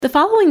The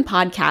following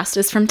podcast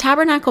is from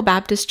Tabernacle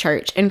Baptist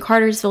Church in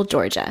Cartersville,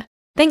 Georgia.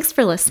 Thanks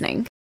for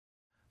listening.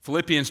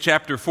 Philippians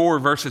chapter 4,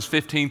 verses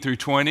 15 through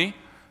 20.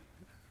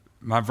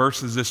 My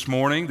verses this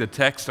morning, the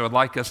text I would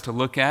like us to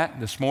look at.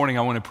 This morning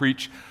I want to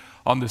preach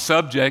on the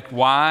subject,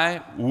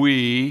 why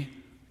we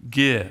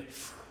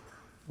give.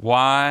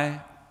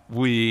 Why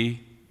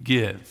we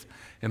give.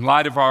 In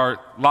light of our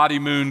Lottie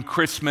Moon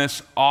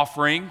Christmas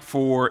offering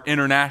for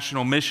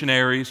international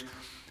missionaries,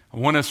 I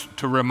want us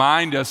to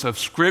remind us of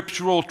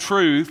scriptural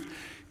truth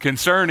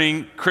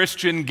concerning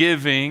Christian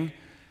giving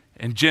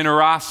and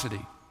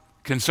generosity,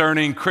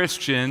 concerning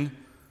Christian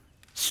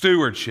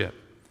stewardship.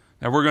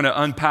 Now we're going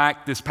to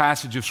unpack this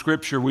passage of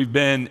Scripture. We've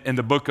been in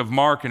the book of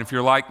Mark, and if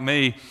you're like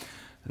me,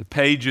 the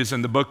pages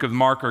in the book of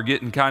Mark are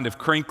getting kind of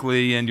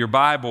crinkly in your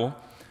Bible,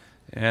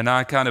 and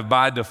I kind of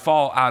by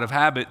default, out of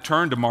habit,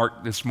 turned to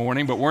Mark this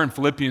morning, but we're in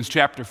Philippians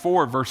chapter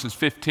 4, verses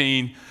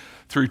 15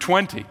 through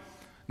 20.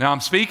 Now,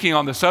 I'm speaking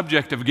on the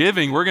subject of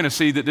giving. We're going to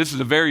see that this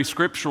is a very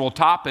scriptural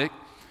topic.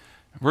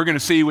 We're going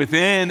to see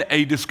within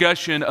a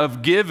discussion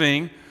of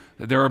giving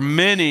that there are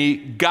many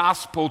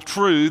gospel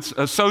truths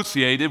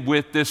associated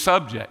with this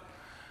subject.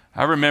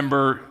 I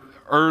remember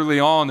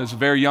early on as a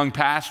very young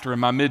pastor in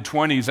my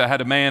mid-20s, I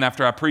had a man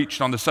after I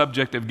preached on the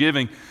subject of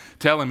giving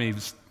telling me,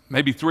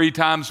 maybe 3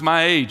 times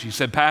my age. He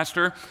said,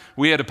 "Pastor,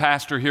 we had a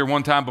pastor here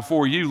one time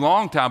before you,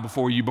 long time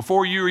before you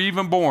were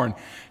even born."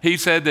 He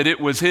said that it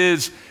was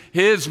his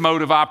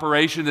mode of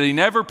operation, that he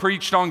never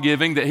preached on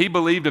giving, that he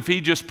believed if he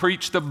just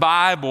preached the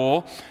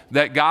Bible,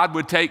 that God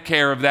would take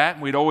care of that,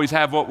 and we'd always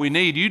have what we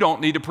need. You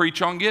don't need to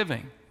preach on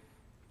giving.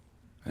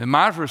 And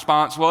my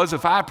response was,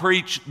 if I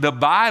preach the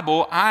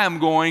Bible, I am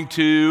going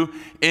to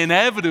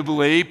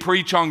inevitably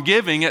preach on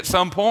giving at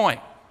some point.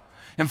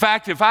 In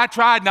fact, if I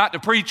tried not to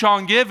preach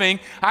on giving,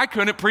 I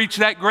couldn't preach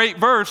that great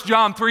verse,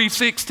 John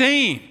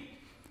 3:16.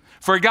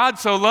 For God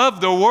so loved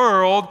the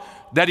world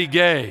that he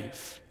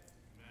gave.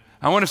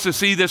 I want us to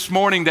see this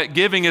morning that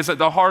giving is at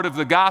the heart of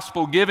the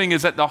gospel. Giving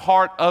is at the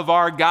heart of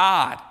our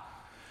God.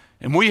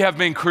 And we have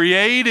been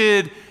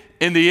created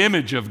in the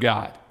image of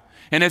God.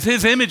 And as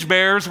his image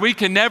bearers, we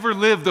can never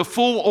live the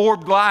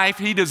full-orbed life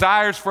he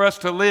desires for us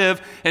to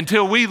live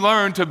until we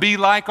learn to be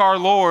like our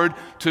Lord,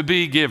 to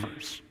be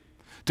givers,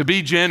 to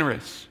be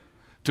generous,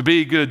 to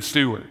be good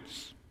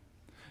stewards.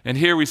 And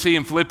here we see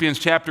in Philippians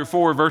chapter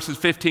 4, verses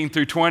 15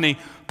 through 20,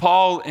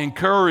 Paul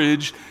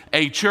encouraged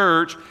a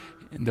church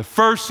in the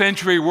first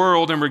century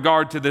world in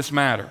regard to this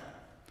matter.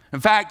 In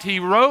fact, he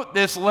wrote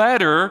this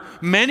letter,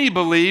 many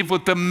believe,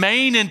 with the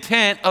main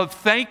intent of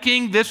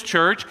thanking this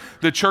church,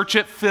 the church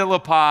at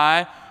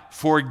Philippi,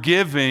 for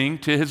giving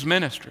to his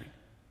ministry.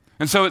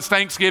 And so it's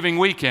Thanksgiving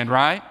weekend,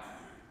 right?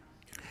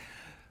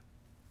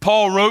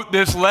 Paul wrote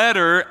this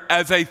letter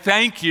as a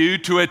thank you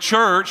to a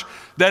church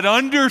that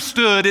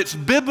understood its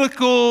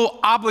biblical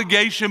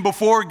obligation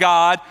before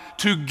God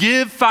to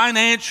give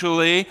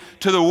financially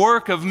to the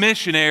work of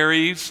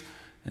missionaries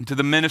and to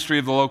the ministry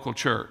of the local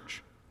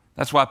church.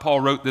 That's why Paul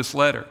wrote this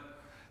letter.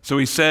 So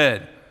he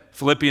said,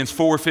 Philippians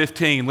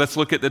 4:15, let's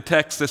look at the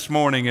text this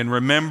morning and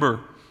remember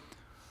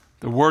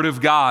the Word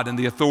of God and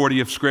the authority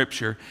of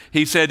Scripture.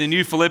 He said, "And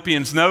you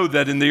Philippians know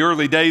that in the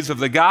early days of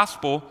the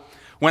gospel,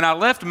 when I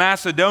left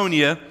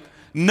Macedonia,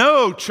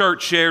 no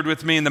church shared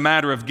with me in the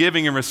matter of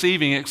giving and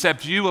receiving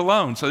except you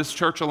alone." So this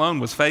church alone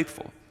was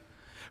faithful.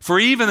 "For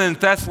even in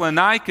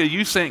Thessalonica,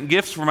 you sent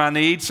gifts for my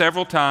needs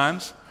several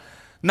times.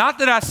 Not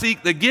that I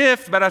seek the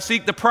gift, but I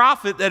seek the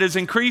profit that is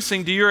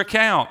increasing to your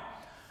account.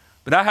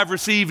 But I have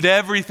received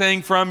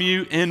everything from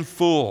you in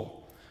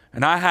full,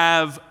 and I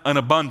have an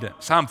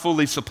abundance. I'm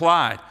fully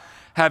supplied,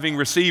 having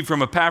received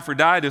from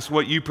Epaphroditus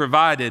what you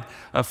provided,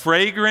 a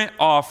fragrant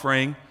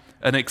offering,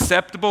 an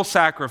acceptable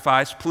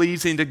sacrifice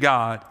pleasing to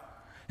God.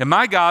 And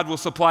my God will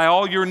supply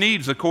all your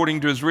needs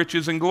according to his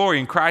riches and glory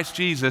in Christ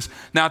Jesus.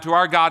 Now to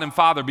our God and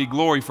Father be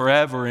glory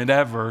forever and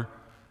ever.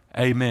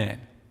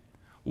 Amen."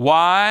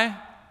 Why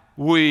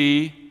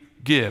we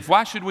give.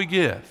 Why should we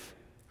give?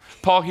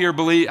 Paul here,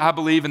 I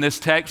believe in this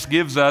text,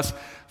 gives us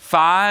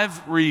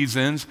 5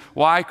 reasons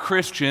why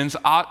Christians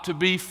ought to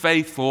be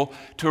faithful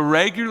to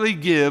regularly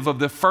give of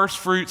the first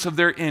fruits of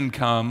their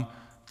income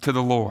to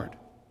the Lord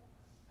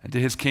and to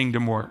his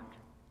kingdom work.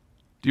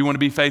 Do you want to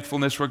be faithful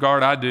in this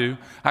regard? I do.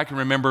 I can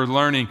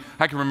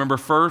remember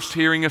first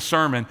hearing a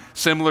sermon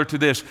similar to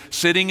this,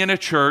 sitting in a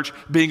church,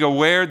 being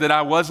aware that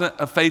I wasn't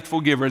a faithful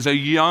giver as a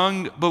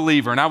young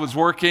believer. And I was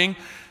working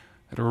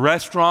at a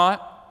restaurant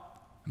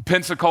in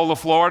Pensacola,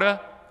 Florida,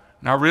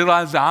 and I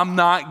realized I'm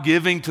not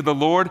giving to the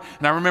Lord.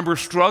 And I remember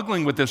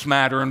struggling with this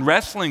matter and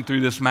wrestling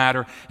through this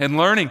matter and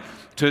learning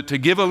to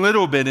give a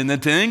little bit and then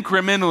to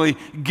incrementally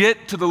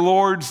get to the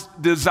Lord's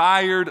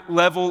desired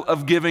level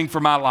of giving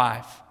for my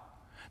life.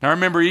 And I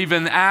remember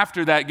even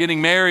after that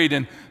getting married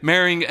and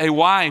marrying a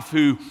wife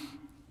who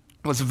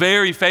was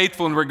very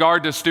faithful in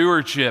regard to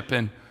stewardship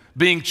and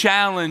being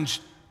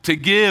challenged to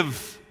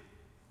give.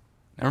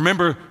 I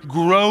remember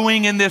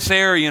growing in this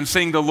area and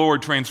seeing the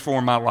Lord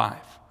transform my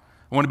life.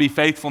 I want to be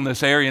faithful in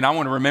this area, and I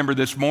want to remember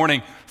this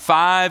morning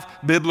 5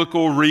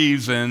 biblical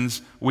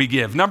reasons we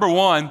give. Number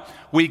 1,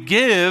 we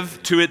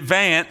give to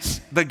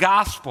advance the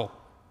gospel.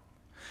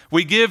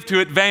 We give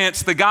to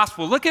advance the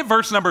gospel. Look at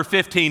verse number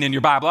 15 in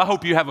your Bible. I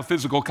hope you have a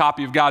physical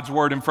copy of God's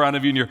word in front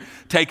of you and you're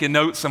taking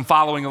notes and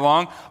following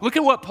along. Look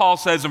at what Paul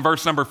says in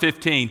verse number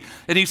 15.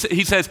 And he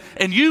says,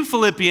 "And you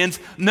Philippians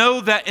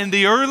know that in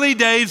the early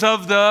days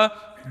of the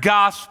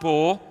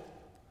gospel,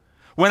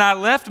 when I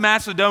left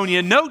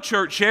Macedonia, no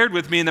church shared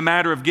with me in the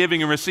matter of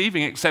giving and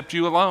receiving except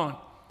you alone."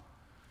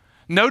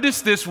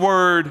 Notice this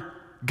word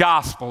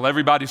gospel.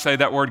 Everybody say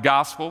that word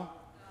gospel.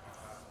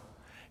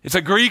 It's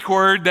a Greek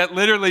word that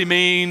literally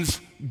means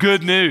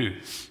good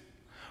news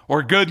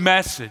or good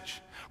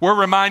message. We're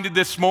reminded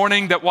this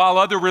morning that while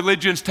other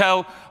religions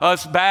tell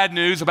us bad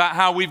news about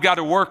how we've got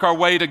to work our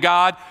way to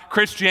God,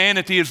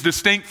 Christianity is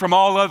distinct from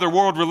all other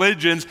world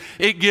religions.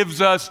 It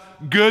gives us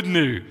good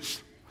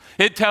news.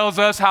 It tells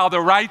us how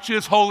the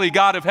righteous, holy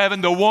God of heaven,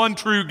 the one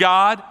true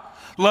God,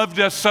 loved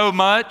us so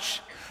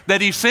much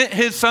that he sent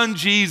his son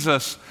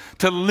Jesus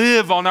to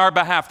live on our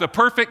behalf, the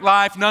perfect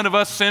life none of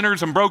us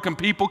sinners and broken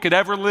people could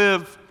ever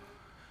live.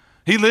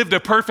 He lived a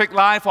perfect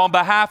life on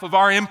behalf of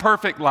our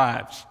imperfect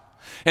lives.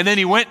 And then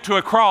he went to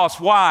a cross.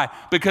 Why?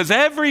 Because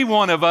every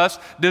one of us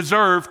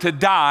deserved to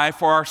die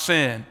for our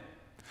sin.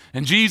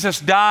 And Jesus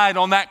died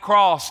on that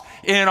cross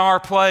in our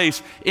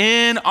place.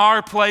 In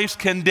our place,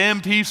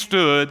 condemned, he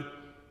stood.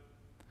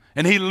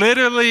 And he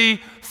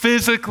literally,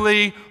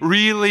 physically,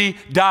 really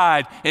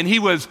died. And he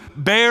was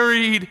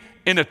buried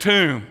in a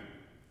tomb.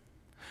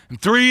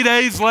 And 3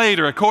 days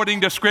later,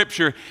 according to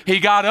Scripture, he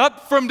got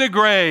up from the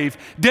grave,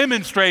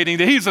 demonstrating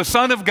that he's the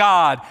Son of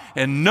God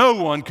and no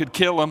one could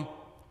kill him.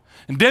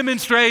 And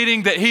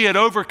demonstrating that he had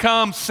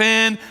overcome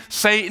sin,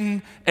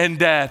 Satan, and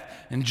death.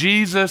 And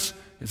Jesus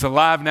is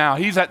alive now.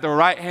 He's at the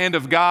right hand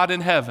of God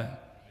in heaven.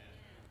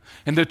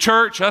 And the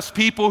church, us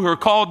people who are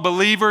called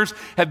believers,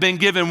 have been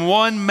given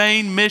one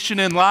main mission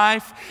in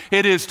life.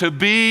 It is to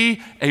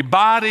be a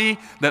body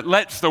that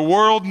lets the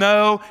world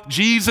know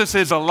Jesus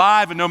is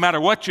alive, and no matter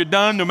what you've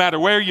done, no matter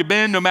where you've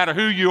been, no matter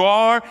who you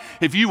are,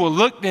 if you will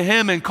look to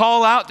him and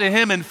call out to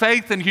him in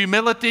faith and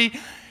humility,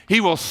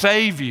 he will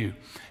save you.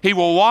 He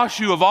will wash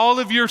you of all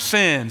of your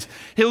sins.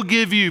 He'll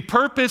give you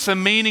purpose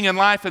and meaning in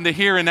life in the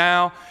here and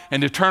now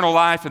and eternal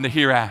life in the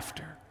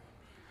hereafter.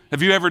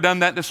 Have you ever done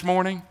that this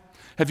morning?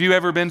 Have you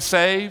ever been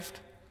saved?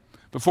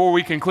 Before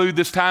we conclude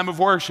this time of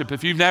worship,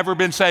 if you've never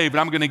been saved,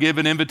 I'm going to give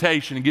an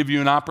invitation and give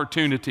you an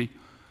opportunity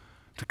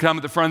to come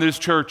at the front of this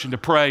church and to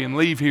pray and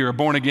leave here a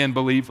born-again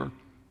believer.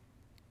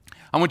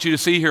 I want you to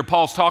see here,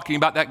 Paul's talking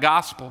about that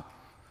gospel.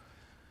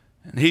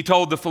 And he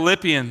told the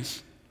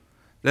Philippians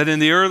that in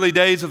the early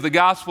days of the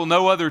gospel,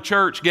 no other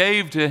church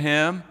gave to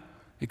him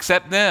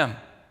except them.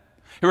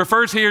 He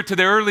refers here to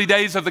the early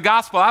days of the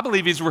gospel. I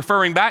believe he's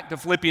referring back to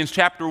Philippians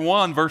chapter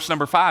 1, verse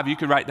number 5. You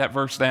could write that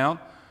verse down.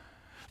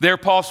 There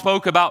Paul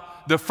spoke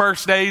about the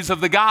first days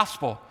of the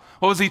gospel.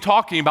 What was he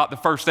talking about the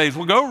first days?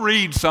 Well, go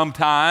read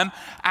sometime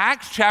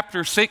Acts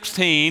chapter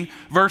 16,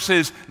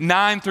 verses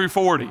 9 through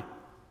 40.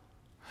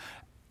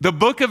 The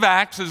book of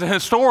Acts is a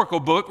historical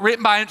book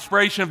written by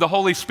inspiration of the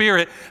Holy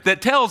Spirit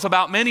that tells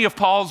about many of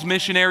Paul's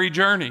missionary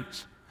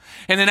journeys.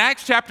 And in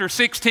Acts chapter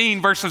 16,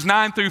 verses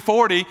 9 through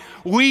 40,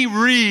 we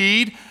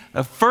read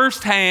a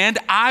firsthand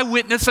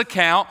eyewitness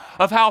account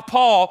of how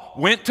Paul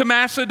went to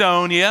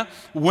Macedonia,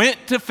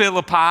 went to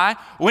Philippi,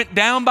 went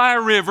down by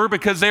a river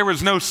because there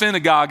was no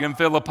synagogue in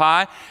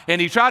Philippi, and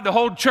he tried to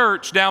hold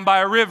church down by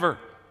a river.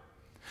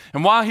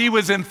 And while he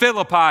was in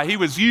Philippi, he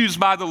was used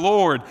by the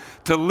Lord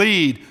to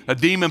lead a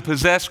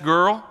demon-possessed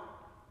girl,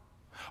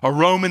 a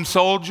Roman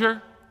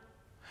soldier,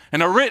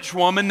 and a rich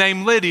woman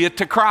named Lydia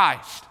to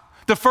Christ.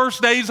 The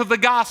first days of the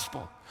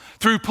gospel.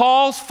 Through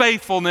Paul's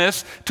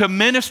faithfulness to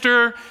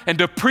minister and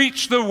to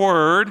preach the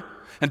word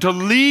and to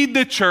lead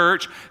the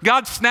church,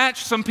 God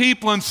snatched some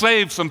people and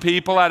saved some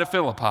people out of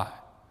Philippi.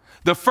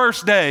 The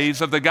first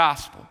days of the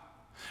gospel.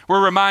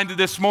 We're reminded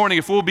this morning,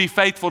 if we'll be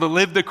faithful to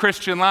live the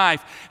Christian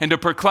life and to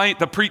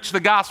preach the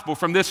gospel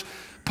from this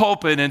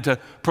pulpit and to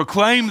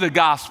proclaim the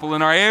gospel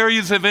in our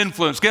areas of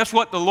influence, guess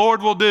what the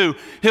Lord will do?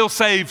 He'll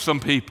save some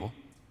people.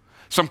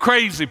 Some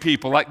crazy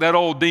people like that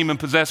old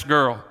demon-possessed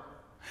girl.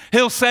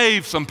 He'll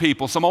save some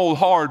people, some old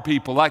hard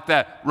people like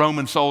that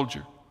Roman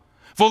soldier.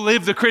 If we'll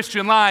live the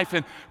Christian life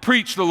and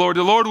preach the Lord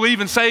will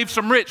even save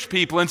some rich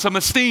people and some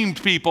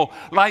esteemed people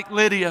like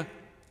Lydia.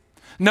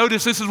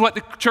 Notice this is what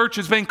the church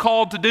has been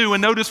called to do,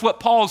 and notice what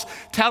Paul's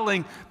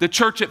telling the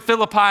church at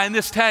Philippi in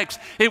this text.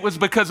 It was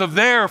because of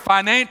their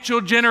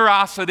financial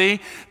generosity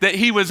that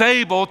he was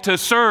able to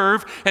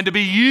serve and to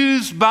be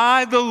used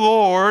by the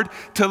Lord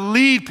to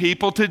lead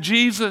people to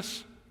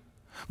Jesus.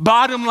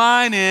 Bottom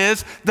line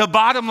is, the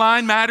bottom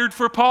line mattered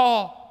for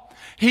Paul.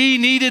 He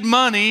needed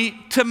money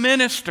to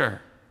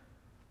minister.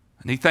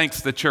 And he thanks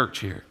the church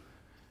here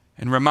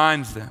and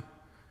reminds them.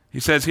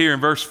 He says here in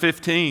verse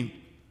 15,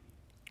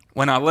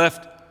 when I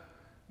left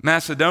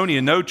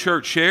Macedonia, no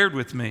church shared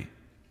with me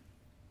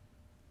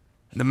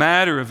in the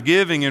matter of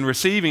giving and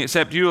receiving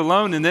except you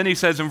alone. And then he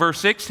says in verse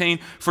 16,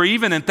 for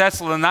even in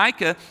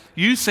Thessalonica,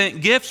 you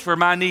sent gifts for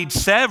my needs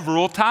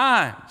several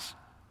times.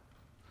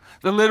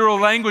 The literal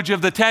language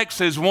of the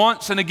text is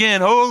once and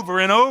again, over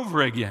and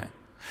over again.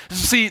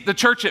 See, the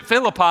church at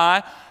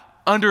Philippi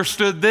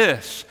understood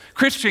this.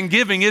 Christian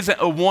giving isn't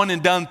a one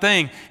and done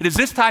thing. It is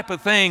this type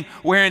of thing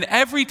wherein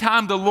every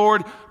time the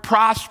Lord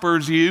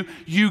prospers you,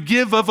 you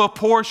give of a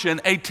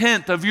portion, a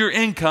tenth of your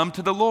income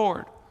to the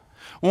Lord.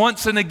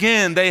 Once and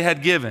again they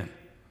had given.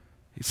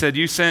 He said,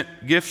 you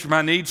sent gifts for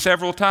my needs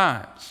several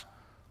times.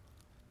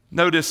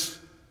 Notice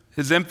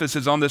his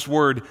emphasis on this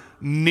word,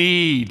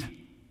 need.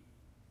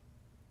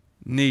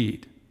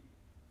 Need.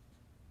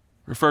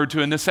 Referred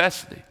to a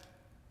necessity.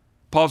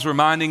 Paul's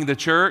reminding the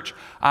church,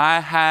 I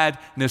had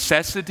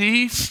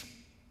necessities.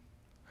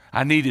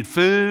 I needed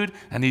food,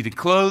 I needed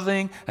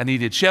clothing, I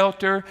needed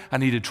shelter, I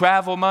needed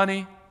travel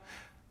money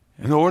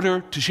in order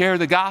to share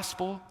the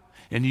gospel,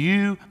 and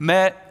you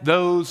met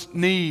those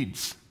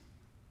needs.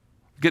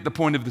 Get the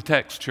point of the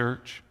text,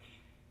 church.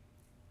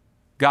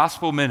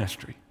 Gospel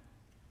ministry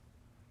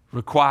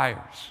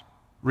requires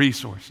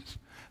resources.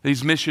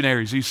 These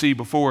missionaries you see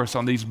before us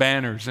on these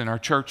banners in our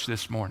church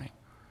this morning,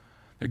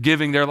 they're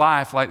giving their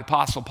life like the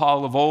Apostle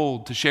Paul of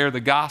old to share the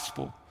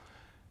gospel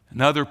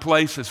in other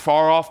places,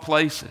 far off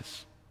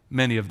places,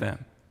 many of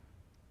them.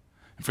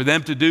 And for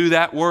them to do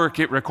that work,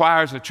 it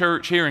requires a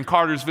church here in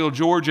Cartersville,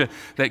 Georgia,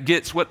 that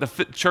gets what the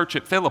church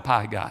at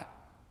Philippi got.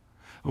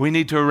 We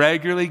need to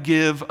regularly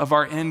give of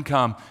our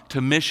income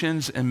to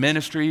missions and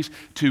ministries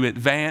to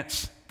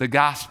advance the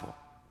gospel.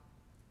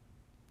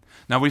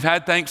 Now, we've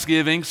had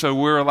Thanksgiving, so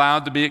we're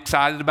allowed to be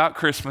excited about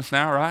Christmas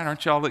now, right?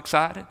 Aren't y'all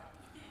excited?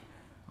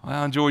 Well,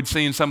 I enjoyed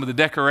seeing some of the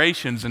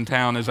decorations in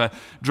town as I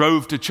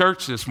drove to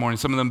church this morning,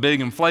 some of them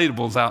big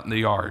inflatables out in the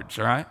yards,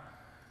 right?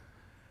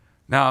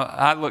 Now,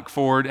 I look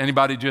forward,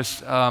 anybody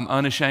just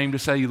unashamed to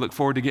say you look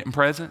forward to getting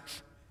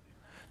presents?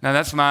 Now,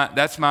 that's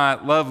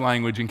my love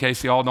language, in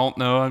case y'all don't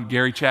know.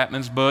 Gary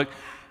Chapman's book,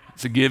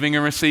 it's a giving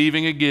and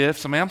receiving of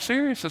gifts. I mean, I'm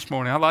serious this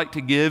morning. I like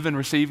to give and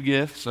receive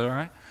gifts, all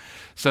right?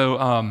 So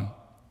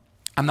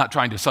I'm not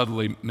trying to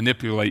subtly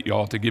manipulate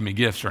y'all to give me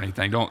gifts or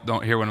anything.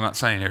 Don't hear what I'm not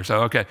saying here.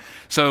 So, okay.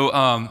 So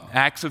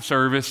acts of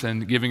service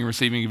and giving and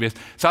receiving gifts.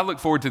 So I look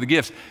forward to the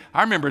gifts.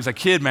 I remember as a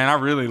kid, man, I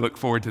really looked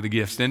forward to the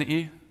gifts, didn't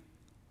you?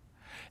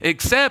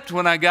 Except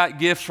when I got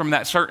gifts from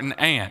that certain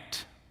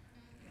aunt.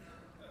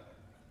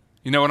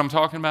 You know what I'm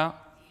talking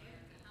about?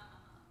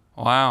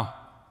 Wow.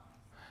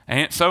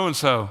 Aunt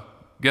so-and-so.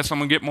 Guess I'm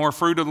going to get more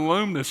fruit of the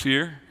loom this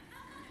year.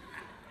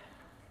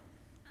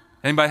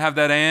 Anybody have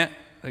that aunt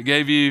that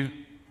gave you,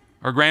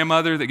 or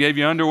grandmother that gave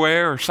you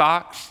underwear or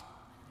socks?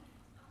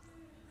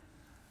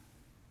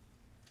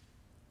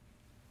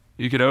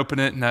 You could open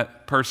it and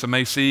that person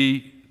may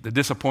see the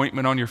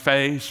disappointment on your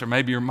face, or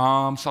maybe your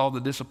mom saw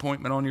the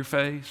disappointment on your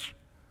face.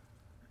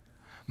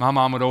 My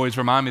mom would always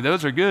remind me,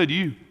 those are good.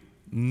 You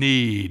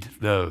need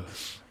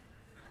those.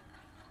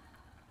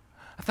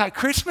 I thought,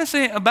 Christmas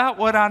ain't about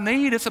what I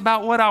need, it's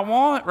about what I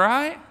want,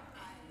 right?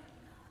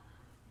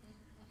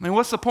 I mean,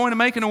 what's the point of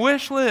making a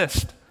wish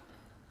list?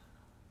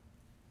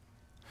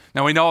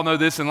 Now, we all know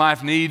this in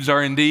life, needs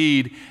are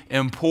indeed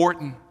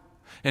important.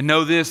 And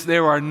know this,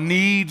 there are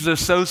needs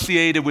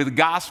associated with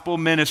gospel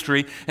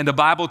ministry, and the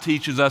Bible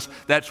teaches us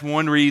that's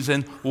one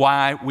reason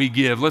why we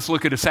give. Let's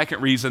look at a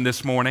second reason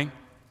this morning.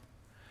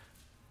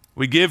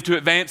 We give to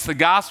advance the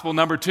gospel.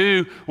 Number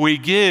two, we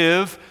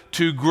give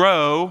to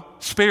grow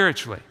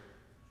spiritually.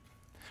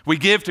 We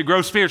give to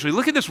grow spiritually.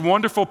 Look at this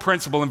wonderful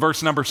principle in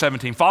verse number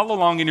 17. Follow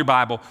along in your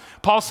Bible.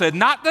 Paul said,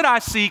 not that I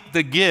seek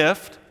the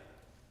gift,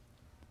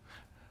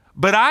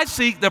 but I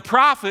seek the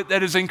profit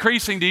that is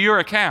increasing to your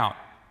account.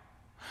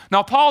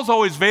 Now, Paul's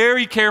always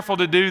very careful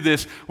to do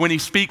this when he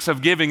speaks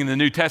of giving in the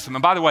New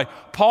Testament. By the way,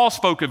 Paul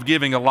spoke of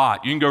giving a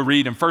lot. You can go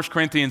read in 1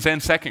 Corinthians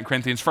and 2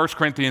 Corinthians. 1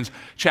 Corinthians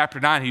chapter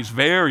 9, he's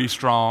very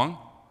strong.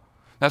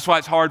 That's why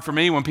it's hard for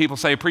me when people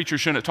say a preacher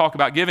shouldn't talk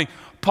about giving.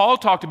 Paul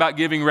talked about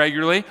giving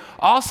regularly.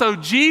 Also,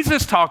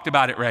 Jesus talked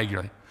about it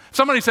regularly.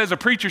 Somebody says a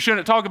preacher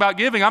shouldn't talk about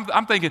giving.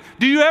 I'm thinking,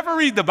 do you ever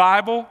read the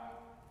Bible?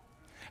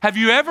 Have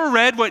you ever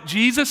read what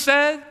Jesus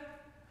said?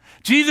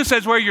 Jesus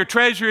says, where your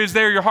treasure is,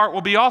 there your heart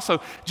will be also.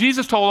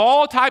 Jesus told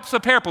all types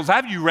of parables.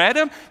 Have you read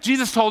them?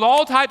 Jesus told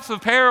all types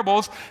of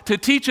parables to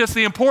teach us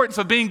the importance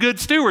of being good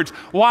stewards.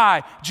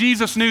 Why?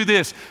 Jesus knew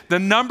this. The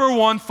number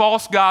one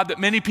false god that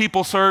many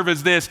people serve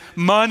is this: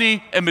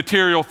 money and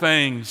material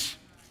things.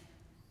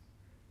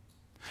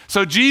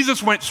 So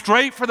Jesus went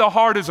straight for the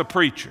heart as a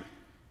preacher.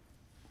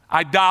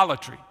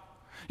 Idolatry.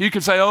 You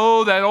could say,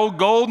 oh, that old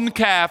golden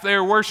calf, they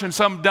were worshiping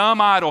some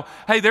dumb idol.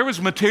 Hey, there was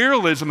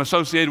materialism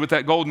associated with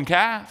that golden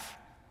calf.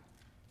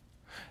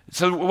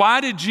 So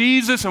why did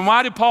Jesus and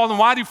why did Paul and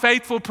why do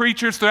faithful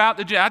preachers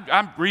throughout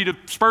I read a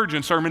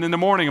Spurgeon sermon in the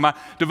morning in my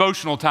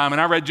devotional time,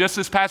 and I read just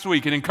this past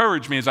week. It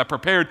encouraged me as I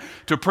prepared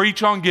to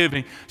preach on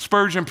giving.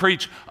 Spurgeon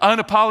preached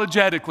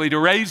unapologetically to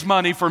raise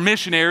money for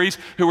missionaries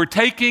who were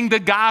taking the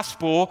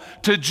gospel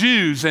to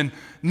Jews in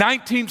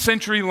 19th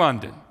century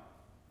London.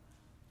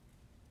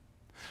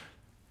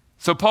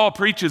 So Paul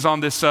preaches on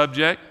this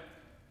subject,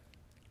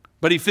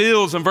 but he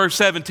feels in verse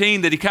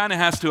 17 that he kind of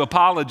has to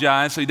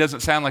apologize so he doesn't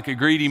sound like a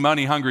greedy,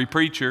 money-hungry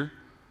preacher,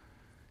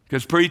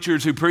 Because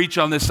preachers who preach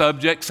on this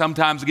subject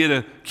sometimes get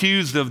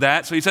accused of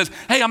that. So he says,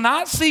 hey, I'm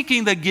not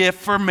seeking the gift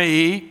for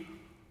me.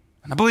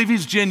 And I believe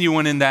he's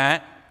genuine in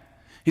that.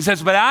 He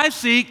says, but I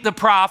seek the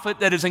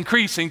profit that is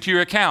increasing to your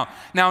account.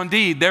 Now,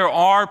 indeed, there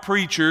are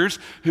preachers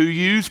who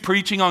use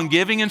preaching on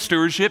giving and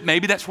stewardship.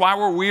 Maybe that's why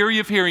we're weary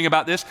of hearing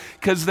about this,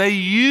 because they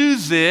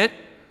use it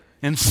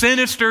in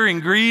sinister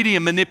and greedy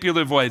and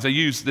manipulative ways. They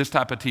use this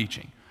type of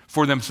teaching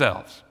for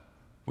themselves.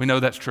 We know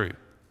that's true.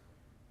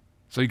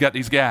 So you got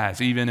these guys,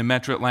 even in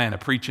Metro Atlanta,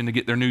 preaching to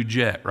get their new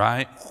jet,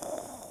 right?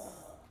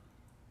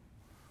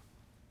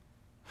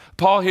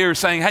 Paul here is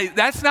saying, hey,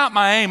 that's not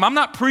my aim. I'm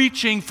not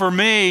preaching for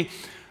me.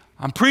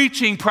 I'm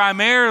preaching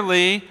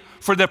primarily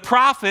for the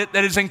profit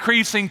that is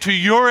increasing to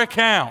your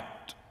account.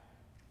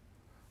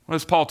 What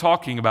is Paul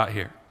talking about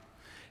here?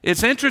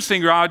 It's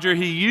interesting, Roger,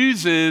 he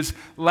uses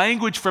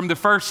language from the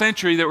first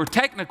century that were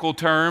technical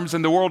terms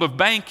in the world of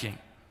banking.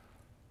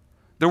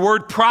 The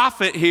word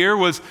profit here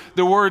was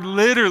the word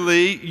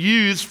literally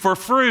used for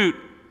fruit.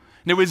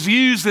 And it was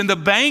used in the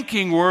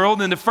banking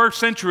world, in the first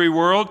century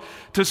world,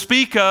 to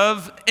speak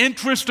of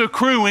interest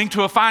accruing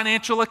to a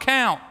financial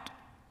account.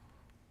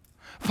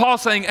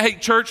 Paul's saying, hey,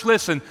 church,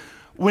 listen,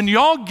 when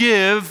y'all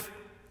give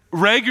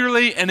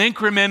regularly and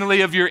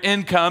incrementally of your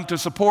income to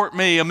support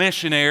me, a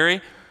missionary,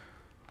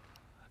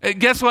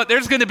 guess what?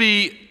 There's going to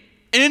be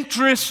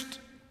interest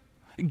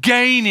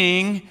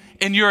gaining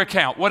in your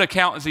account. What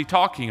account is he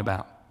talking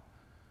about?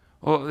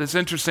 Well, it's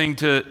interesting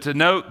to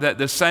note that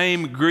the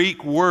same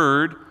Greek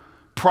word,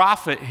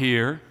 profit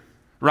here,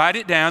 write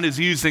it down, is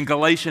used in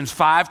Galatians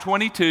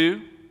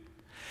 5:22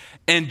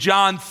 and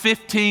John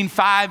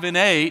 15:5 and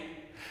 8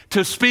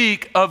 to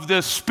speak of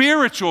the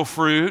spiritual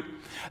fruit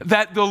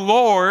that the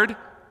Lord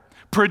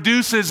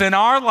produces in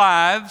our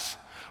lives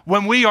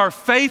when we are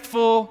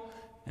faithful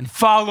and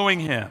following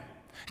him.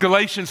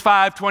 Galatians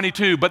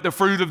 5:22, but the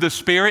fruit of the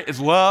Spirit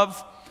is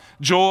love,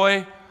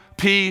 joy,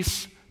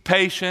 peace,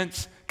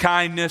 patience,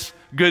 kindness,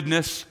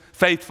 goodness,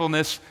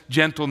 faithfulness,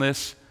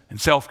 gentleness, and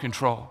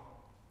self-control.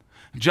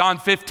 John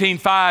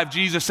 15:5,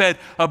 Jesus said,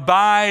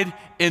 abide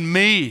in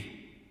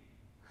me.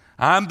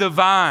 I'm the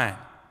vine.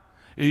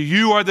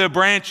 You are the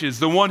branches.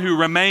 The one who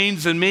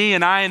remains in me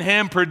and I in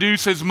him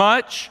produces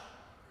much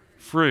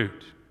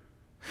fruit.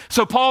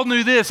 So Paul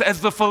knew this, as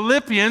the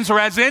Philippians, or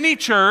as any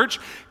church,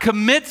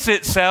 commits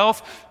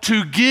itself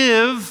to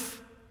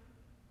give,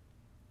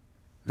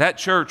 that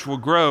church will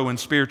grow in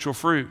spiritual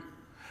fruit.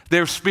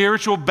 Their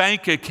spiritual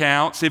bank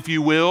accounts, if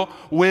you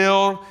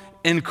will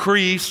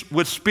increase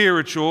with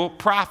spiritual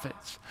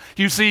profits.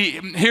 You see,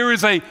 here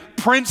is a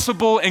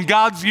principle in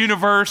God's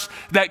universe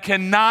that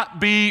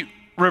cannot be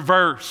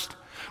reversed.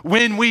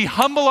 When we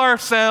humble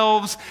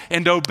ourselves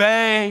and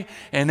obey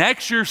and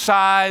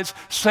exercise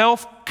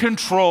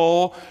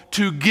self-control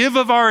to give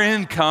of our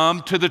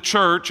income to the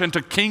church and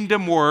to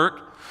kingdom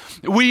work,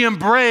 we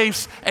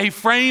embrace a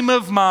frame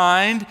of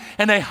mind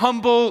and a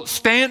humble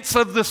stance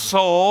of the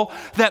soul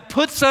that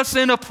puts us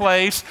in a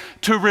place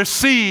to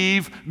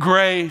receive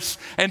grace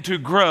and to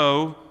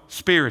grow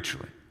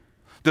spiritually.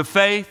 The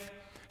faith,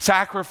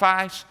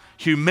 sacrifice,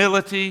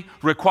 humility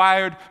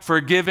required for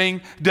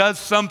giving does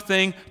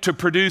something to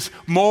produce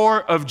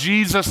more of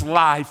Jesus'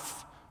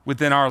 life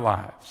within our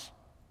lives.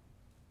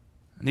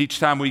 And each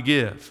time we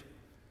give,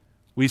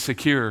 we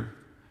secure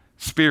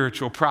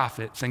spiritual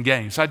profits and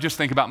gains. So I just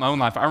think about my own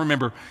life.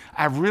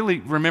 I really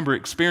remember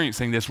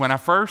experiencing this when I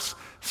first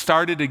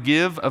started to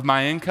give of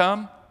my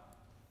income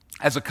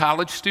as a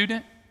college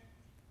student.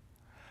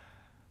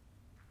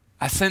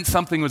 I sensed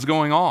something was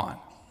going on.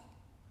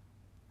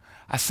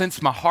 I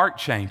sensed my heart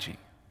changing.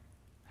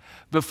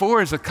 Before,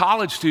 as a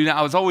college student,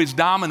 I was always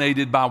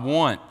dominated by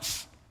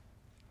wants.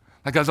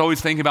 Like I was always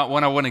thinking about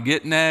what I want to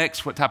get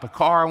next, what type of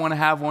car I want to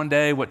have one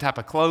day, what type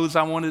of clothes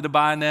I wanted to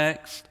buy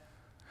next,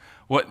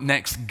 what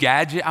next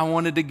gadget I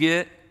wanted to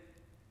get.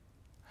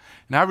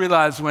 And I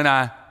realized when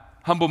I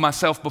humbled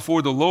myself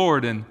before the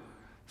Lord and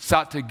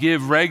sought to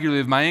give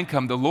regularly of my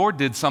income, the Lord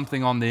did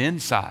something on the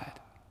inside.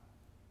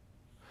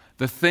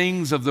 The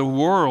things of the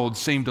world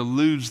seemed to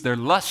lose their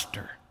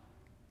luster.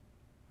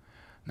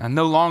 I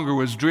no longer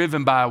was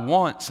driven by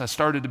wants. I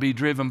started to be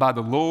driven by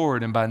the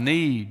Lord and by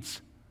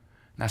needs.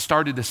 And I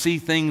started to see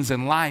things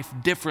in life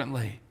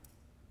differently.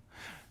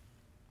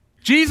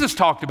 Jesus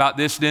talked about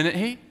this, didn't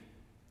he?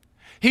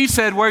 He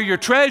said, where your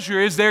treasure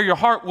is, there your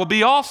heart will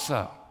be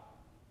also.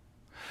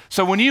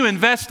 So when you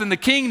invest in the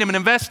kingdom and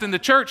invest in the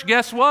church,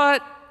 guess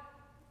what?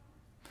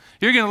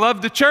 You're going to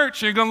love the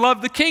church and you're going to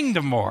love the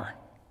kingdom more.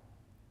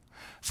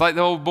 It's like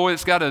the old boy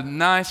that's got a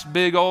nice,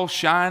 big, old,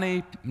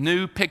 shiny,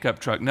 new pickup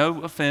truck.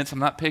 No offense, I'm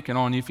not picking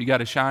on you if you got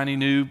a shiny,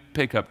 new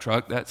pickup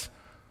truck. That's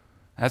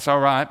all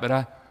right, but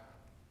I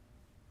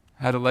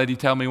had a lady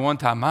tell me one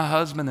time, my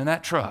husband in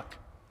that truck,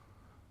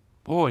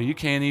 boy, you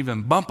can't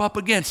even bump up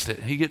against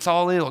it. He gets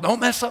all ill. Don't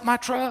mess up my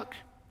truck.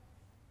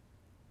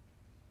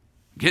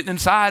 Getting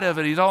inside of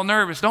it, he's all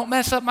nervous. Don't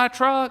mess up my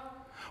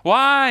truck.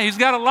 Why? He's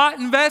got a lot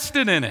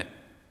invested in it.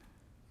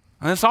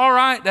 And it's all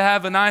right to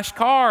have a nice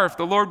car if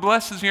the Lord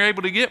blesses and you're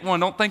able to get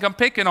one. Don't think I'm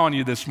picking on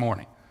you this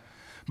morning.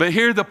 But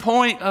hear the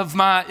point of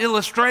my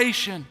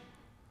illustration.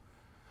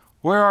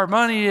 Where our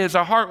money is,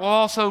 our heart will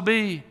also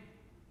be.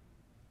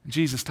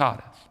 Jesus taught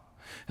us.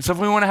 And so if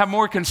we want to have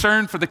more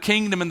concern for the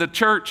kingdom and the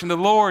church and the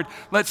Lord,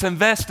 let's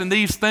invest in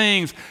these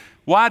things.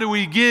 Why do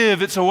we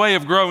give? It's a way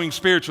of growing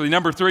spiritually.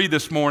 Number 3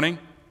 this morning,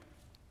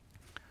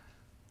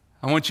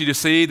 I want you to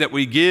see that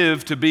we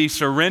give to be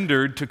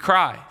surrendered to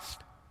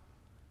Christ.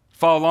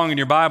 Follow along in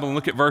your Bible and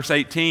look at verse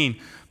 18.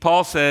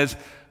 Paul says,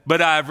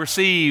 "But I have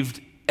received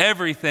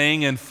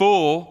everything in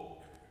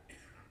full,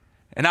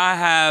 and I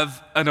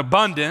have an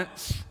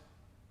abundance.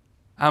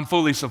 I'm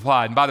fully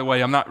supplied." And by the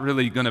way, I'm not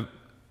really going to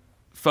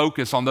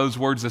focus on those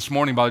words this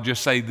morning, but I'll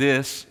just say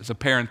this as a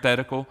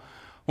parenthetical.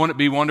 Wouldn't it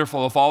be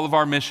wonderful if all of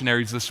our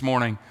missionaries this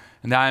morning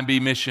in the IMB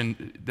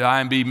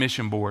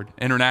Mission Board,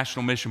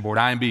 International Mission Board,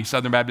 IMB,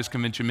 Southern Baptist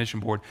Convention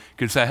Mission Board,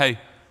 could say, "Hey,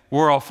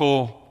 we're all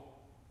full.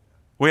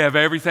 We have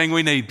everything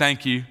we need.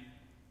 Thank you."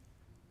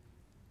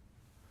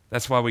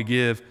 That's why we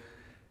give.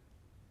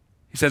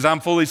 He says, "I'm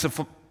fully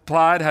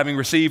supplied, having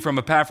received from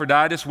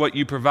Epaphroditus what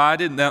you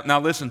provided." Now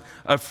listen,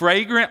 "a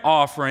fragrant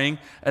offering,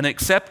 an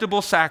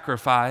acceptable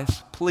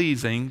sacrifice,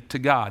 pleasing to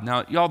God."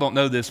 Now, y'all don't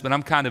know this, but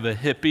I'm kind of a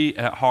hippie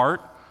at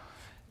heart,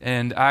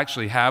 and I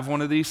actually have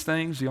one of these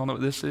things. Do y'all know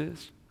what this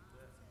is?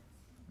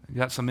 I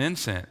got some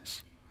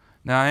incense.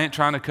 Now, I ain't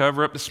trying to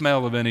cover up the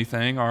smell of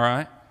anything, all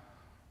right?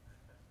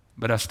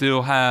 But I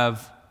still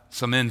have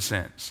some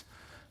incense.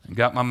 I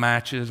got my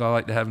matches. I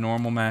like to have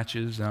normal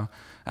matches. Now,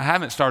 I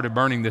haven't started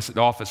burning this at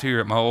the office here.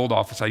 At my old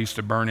office, I used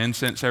to burn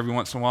incense every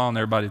once in a while, and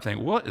everybody would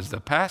think, "What is the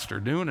pastor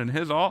doing in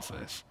his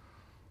office?"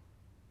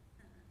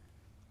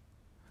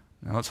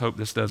 Now, let's hope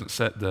this doesn't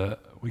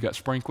we got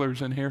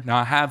sprinklers in here? Now,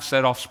 I have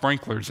set off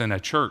sprinklers in a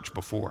church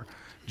before,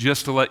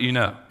 just to let you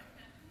know.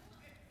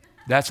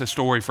 That's a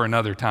story for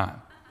another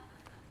time.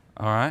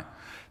 All right?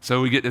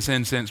 So we get this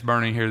incense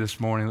burning here this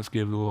morning. Let's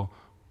give it a little.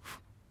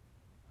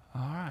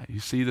 All right, you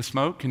see the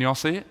smoke? Can you all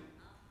see it?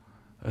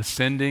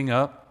 Ascending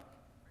up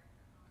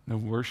the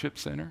worship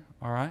center,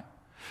 all right?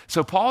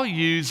 So Paul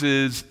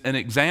uses an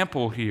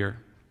example here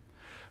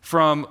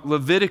from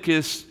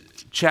Leviticus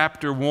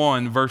chapter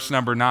 1, verse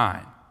number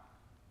 9.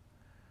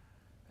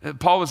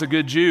 Paul was a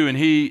good Jew, and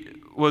he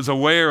was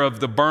aware of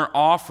the burnt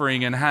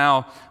offering and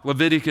how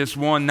Leviticus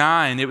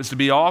 1:9, it was to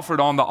be offered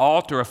on the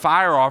altar, a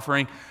fire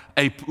offering,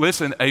 a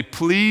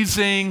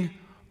pleasing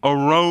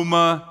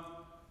aroma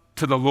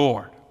to the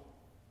Lord.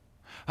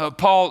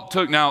 Paul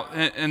took, now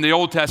in the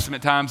Old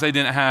Testament times, they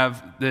didn't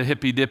have the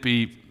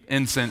hippy-dippy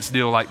incense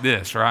deal like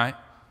this, right?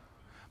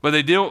 But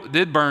they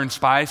did burn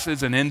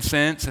spices and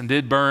incense and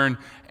did burn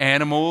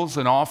animals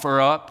and offer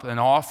up an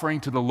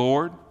offering to the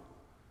Lord.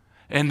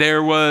 And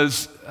there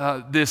was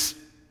this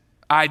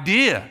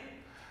idea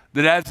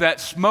that as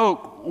that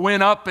smoke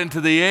went up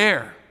into the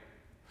air,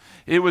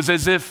 it was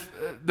as if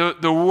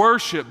the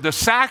worship, the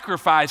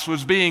sacrifice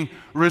was being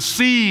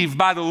received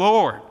by the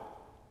Lord.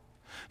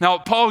 Now,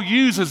 Paul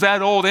uses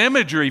that old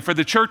imagery for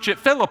the church at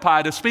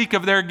Philippi to speak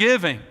of their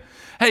giving.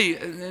 Hey,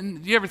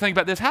 and you ever think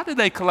about this? How did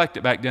they collect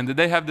it back then? Did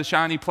they have the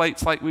shiny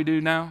plates like we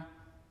do now?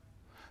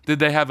 Did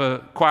they have a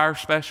choir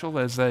special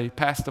as they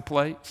passed the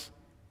plates?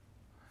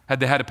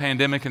 Had they had a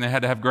pandemic and they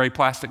had to have gray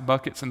plastic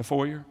buckets in the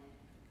foyer?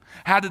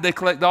 How did they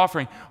collect the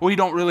offering? We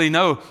don't really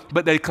know,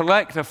 but they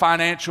collect a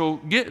financial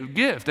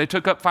gift. They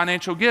took up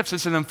financial gifts.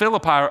 This is in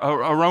Philippi,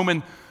 a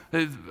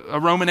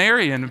Roman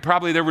area, and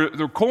probably there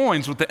were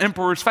coins with the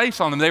emperor's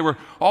face on them. They were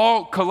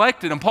all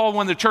collected, and Paul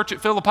wanted the church at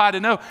Philippi to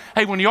know,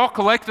 hey, when you all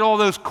collected all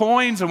those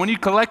coins and when you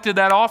collected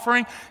that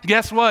offering,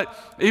 guess what?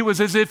 It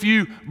was as if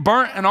you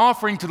burnt an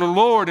offering to the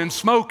Lord and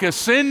smoke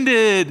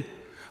ascended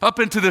up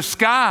into the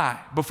sky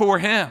before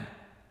him.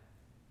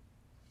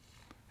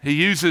 He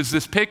uses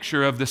this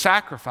picture of the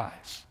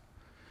sacrifice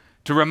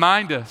to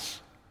remind us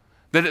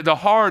that at the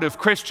heart of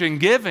Christian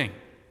giving,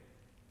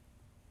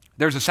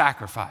 there's a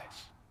sacrifice.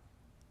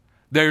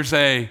 There's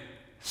a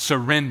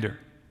surrender.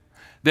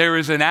 There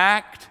is an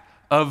act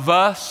of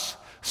us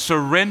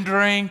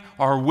surrendering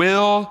our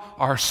will,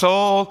 our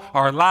soul,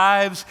 our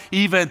lives,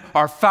 even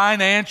our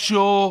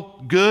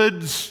financial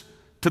goods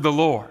to the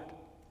Lord.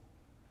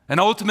 And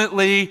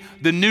ultimately,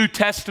 the New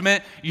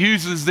Testament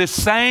uses this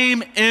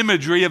same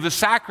imagery of the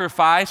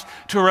sacrifice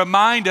to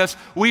remind us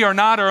we are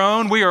not our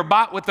own, we are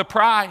bought with the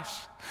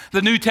price.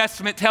 The New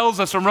Testament tells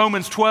us in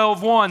Romans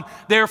 12:1,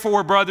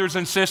 therefore, brothers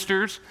and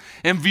sisters,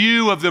 in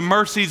view of the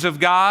mercies of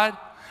God,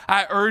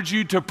 I urge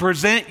you to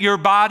present your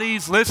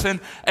bodies,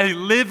 listen, a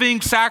living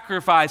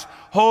sacrifice,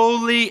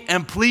 holy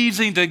and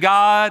pleasing to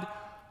God.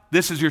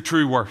 This is your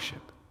true worship.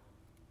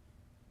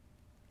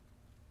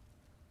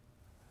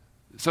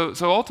 So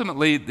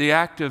ultimately, the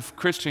act of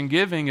Christian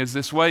giving is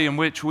this way in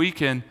which we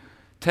can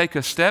take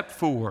a step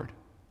forward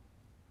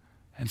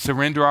and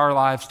surrender our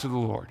lives to the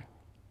Lord,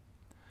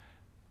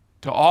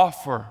 to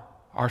offer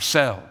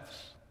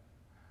ourselves,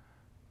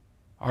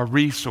 our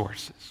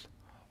resources,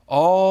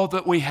 all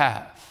that we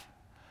have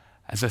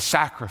as a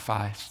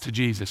sacrifice to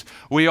Jesus.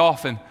 We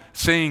often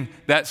sing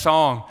that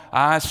song,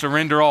 I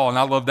surrender all, and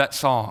I love that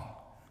song.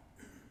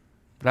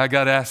 But I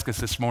got to ask us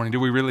this morning, do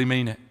we really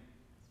mean it?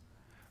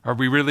 Are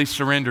we really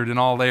surrendered in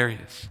all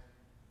areas?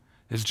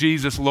 Is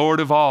Jesus Lord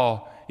of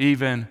all,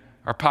 even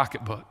our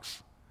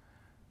pocketbooks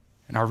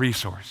and our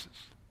resources?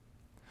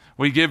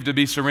 We give to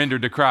be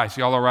surrendered to Christ.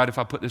 Y'all all right if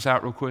I put this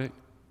out real quick?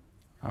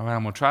 All right,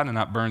 I'm going to try to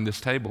not burn this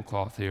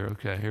tablecloth here.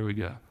 Okay, here we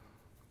go.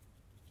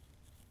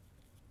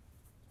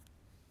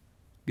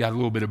 Got a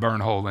little bit of burn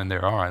hole in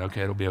there. All right,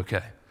 okay, it'll be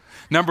okay.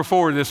 Number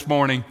 4 this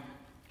morning,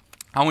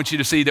 I want you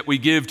to see that we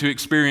give to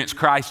experience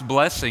Christ's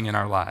blessing in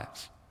our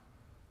lives.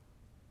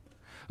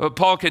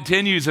 Paul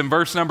continues in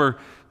verse number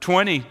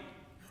 20,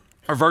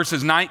 or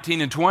verses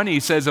 19 and 20. He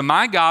says, "And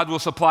my God will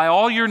supply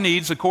all your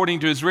needs according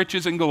to his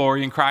riches and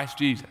glory in Christ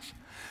Jesus."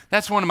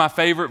 That's one of my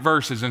favorite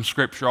verses in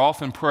Scripture. I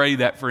often pray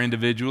that for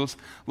individuals.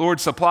 Lord,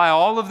 supply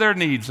all of their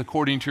needs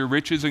according to your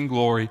riches and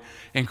glory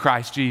in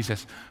Christ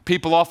Jesus.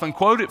 People often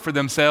quote it for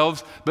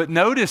themselves, but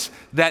notice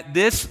that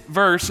this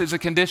verse is a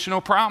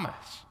conditional promise.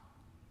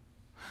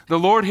 The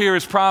Lord here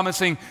is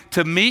promising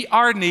to meet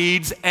our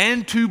needs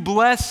and to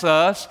bless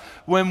us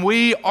when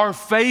we are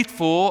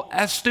faithful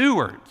as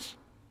stewards.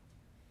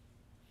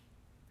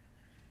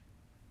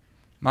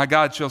 My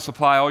God shall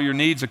supply all your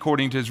needs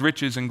according to his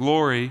riches and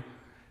glory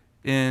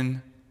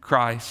in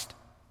Christ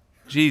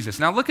Jesus.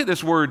 Now look at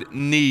this word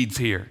needs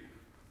here.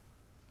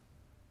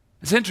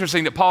 It's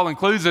interesting that Paul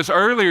includes this.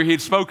 Earlier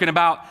he'd spoken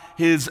about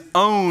his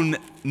own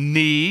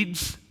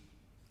needs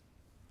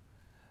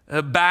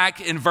back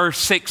in verse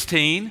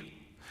 16.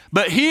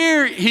 But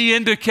here he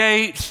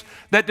indicates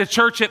that the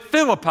church at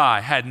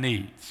Philippi had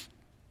needs.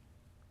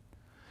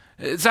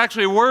 It's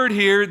actually a word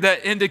here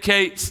that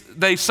indicates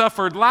they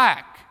suffered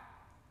lack.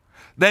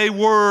 They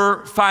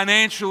were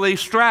financially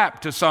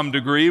strapped to some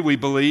degree, we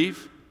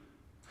believe.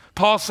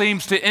 Paul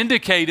seems to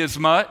indicate as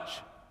much.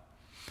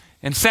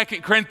 In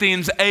 2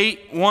 Corinthians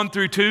 8, 1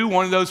 through 2,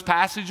 one of those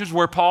passages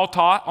where Paul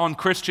taught on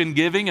Christian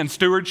giving and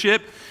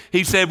stewardship,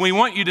 he said, "We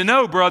want you to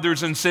know,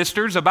 brothers and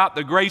sisters, about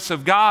the grace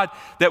of God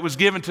that was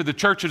given to the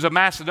churches of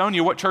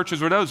Macedonia." What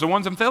churches were those? The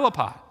ones in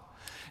Philippi.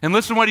 And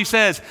listen to what he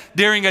says.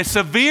 "During a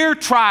severe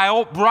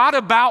trial brought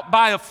about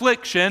by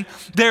affliction,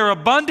 their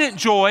abundant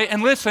joy,"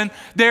 and listen,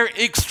 "their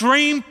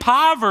extreme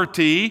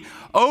poverty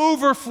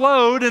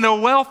overflowed in a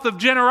wealth of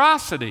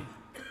generosity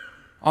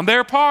on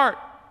their part."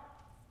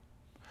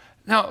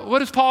 Now,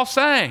 what is Paul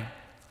saying?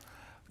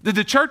 Did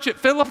the church at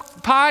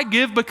Philippi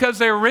give because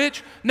they were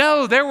rich?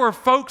 No, there were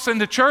folks in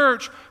the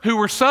church who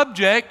were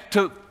subject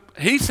to,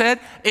 he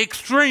said,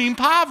 extreme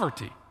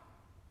poverty.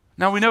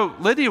 Now, we know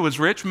Lydia was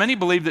rich. Many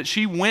believe that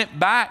she went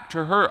back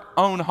to her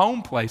own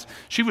home place.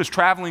 She was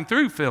traveling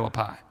through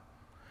Philippi.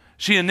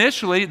 She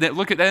initially,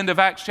 look at the end of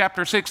Acts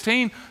chapter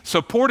 16,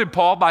 supported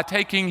Paul by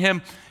taking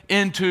him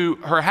into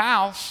her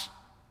house.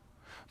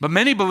 But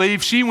many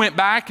believe she went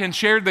back and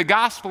shared the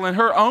gospel in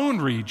her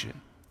own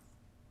region.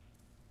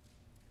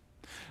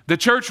 The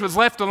church was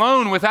left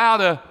alone without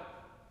a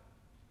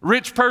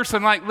rich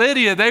person like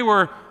Lydia. They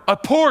were a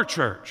poor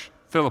church,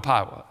 Philippi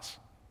was.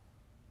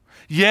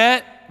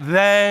 Yet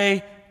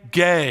they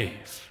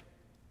gave.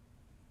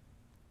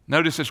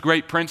 Notice this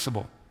great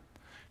principle.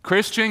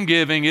 Christian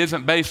giving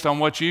isn't based on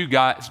what you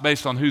got, it's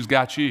based on who's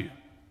got you.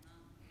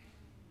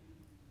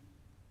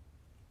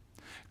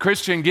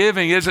 Christian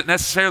giving isn't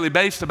necessarily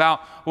based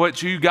about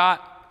what you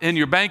got in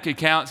your bank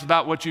account, it's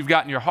about what you've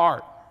got in your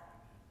heart.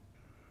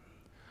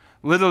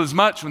 Little is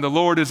much when the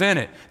Lord is in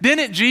it.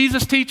 Didn't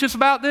Jesus teach us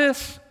about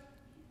this?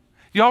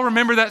 Y'all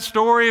remember that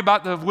story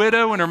about the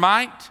widow and her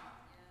mite?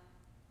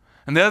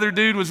 And the other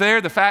dude was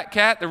there, the fat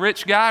cat, the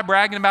rich guy,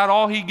 bragging about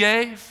all he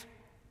gave.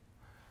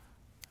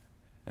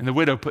 And the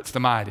widow puts the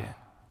mite in.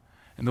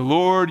 And the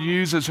Lord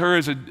uses her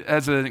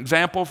as an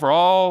example for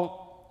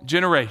all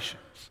generations.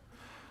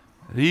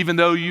 Even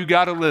though you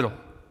got a little,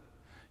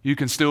 you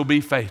can still be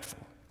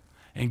faithful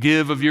and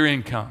give of your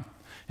income.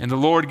 And the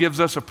Lord gives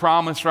us a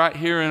promise right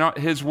here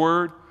in his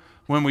word.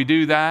 When we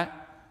do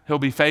that, he'll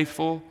be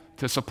faithful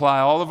to supply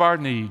all of our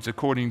needs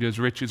according to his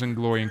riches and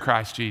glory in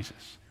Christ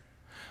Jesus.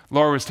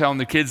 Laura was telling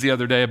the kids the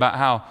other day about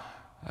how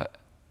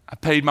I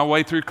paid my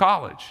way through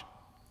college.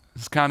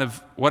 It's kind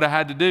of what I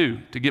had to do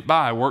to get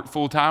by. I worked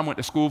full-time, went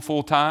to school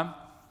full-time. It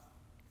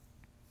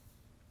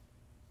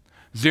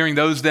was during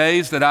those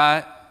days that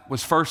I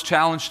was first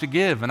challenged to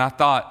give, and I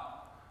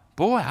thought,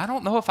 boy, I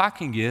don't know if I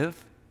can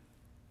give.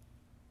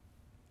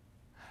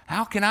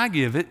 How can I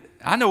give it?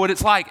 I know what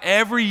it's like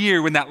every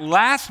year when that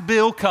last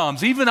bill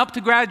comes, even up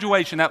to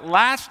graduation, that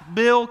last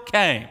bill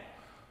came.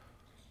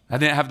 I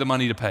didn't have the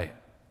money to pay it.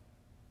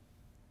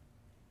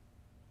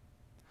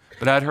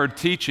 But I'd heard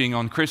teaching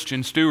on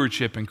Christian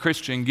stewardship and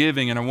Christian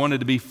giving, and I wanted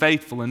to be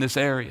faithful in this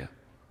area.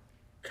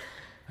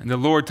 And the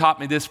Lord taught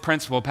me this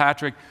principle,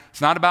 Patrick.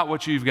 It's not about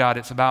what you've got,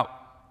 it's about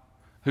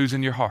who's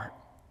in your heart.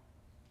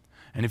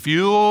 And if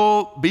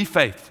you'll be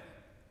faithful,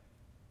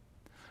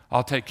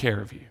 I'll take care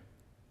of you.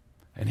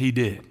 And he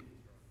did.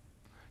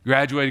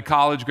 Graduated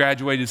college,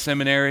 graduated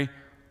seminary,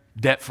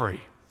 debt-free.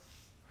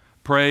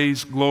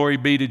 Praise, glory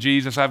be to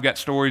Jesus. I've got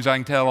stories I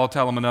can tell. I'll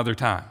tell them another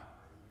time.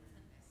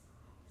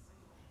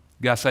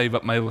 Got to save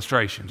up my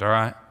illustrations, all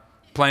right?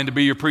 Plan to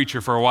be your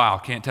preacher for a while.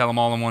 Can't tell them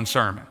all in one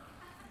sermon.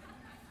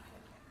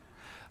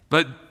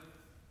 But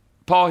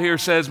Paul here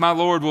says, my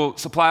Lord will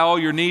supply all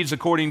your needs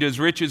according to his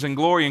riches and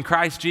glory in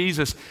Christ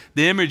Jesus.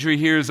 The imagery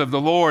here is of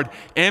the Lord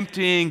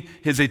emptying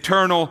his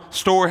eternal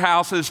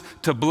storehouses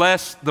to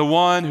bless the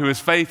one who is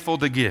faithful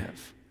to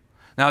give.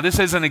 Now, this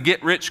isn't a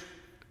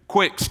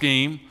get-rich-quick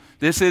scheme.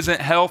 This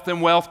isn't health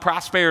and wealth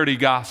prosperity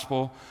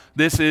gospel.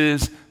 This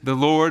is the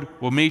Lord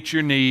will meet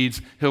your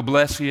needs. He'll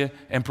bless you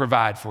and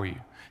provide for you.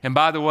 And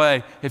by the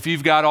way, if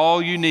you've got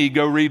all you need,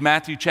 go read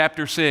Matthew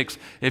chapter 6.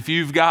 If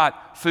you've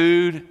got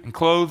food and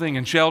clothing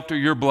and shelter,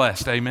 you're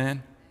blessed.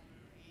 Amen?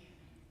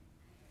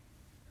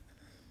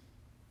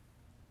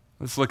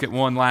 Let's look at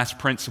one last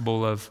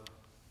principle of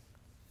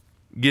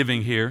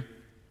giving here.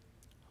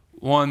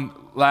 One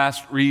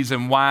last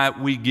reason why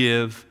we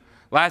give.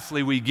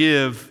 Lastly, we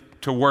give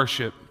to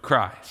worship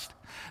Christ.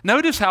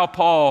 Notice how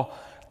Paul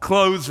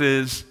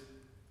closes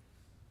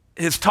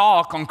his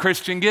talk on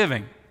Christian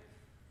giving.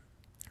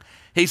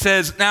 He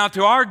says, now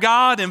to our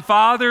God and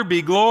Father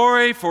be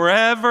glory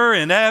forever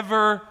and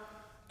ever.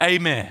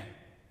 Amen.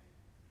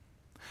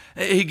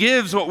 He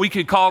gives what we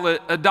could call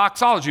a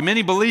doxology.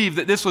 Many believe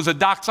that this was a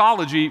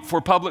doxology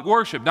for public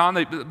worship.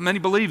 Many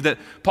believe that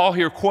Paul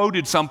here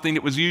quoted something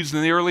that was used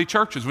in the early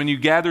churches. When you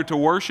gather to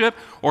worship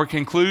or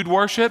conclude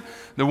worship,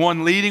 the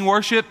one leading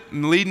worship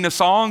and leading the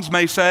songs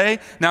may say,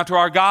 now to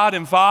our God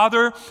and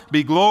Father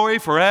be glory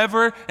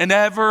forever and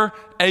ever.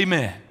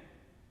 Amen.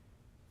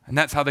 And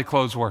that's how they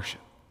close worship.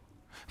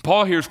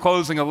 Paul here is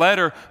closing a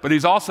letter, but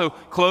he's also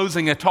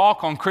closing a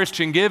talk on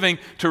Christian giving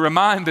to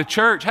remind the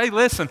church, hey,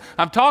 listen,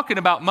 I'm talking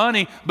about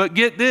money, but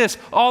get this,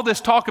 all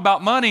this talk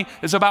about money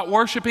is about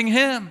worshiping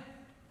him.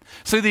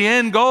 See, the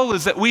end goal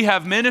is that we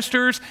have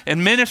ministers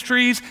and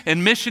ministries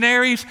and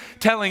missionaries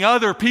telling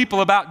other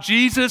people about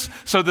Jesus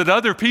so that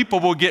other people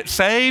will get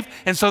saved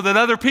and so that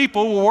other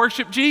people will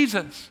worship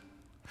Jesus.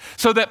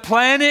 So that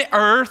planet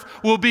Earth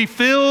will be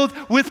filled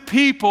with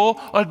people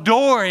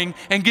adoring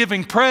and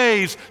giving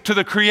praise to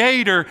the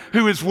Creator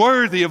who is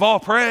worthy of all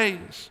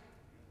praise.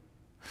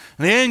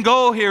 And the end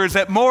goal here is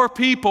that more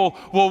people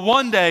will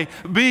one day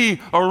be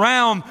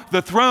around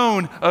the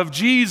throne of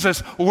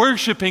Jesus,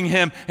 worshiping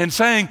him and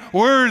saying,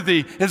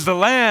 worthy is the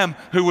Lamb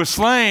who was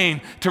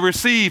slain to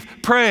receive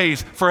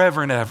praise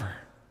forever and ever.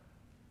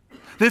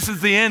 This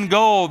is the end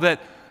goal, that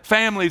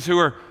families who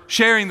are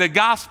sharing the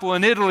gospel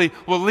in Italy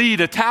will lead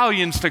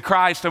Italians to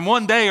Christ. And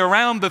one day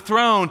around the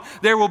throne,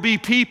 there will be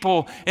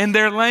people in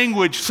their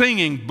language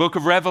singing, Book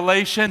of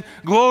Revelation,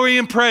 glory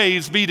and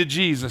praise be to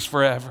Jesus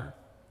forever.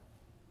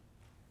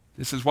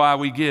 This is why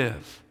we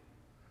give.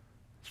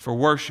 It's for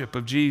worship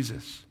of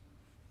Jesus.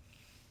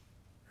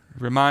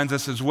 It reminds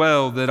us as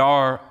well that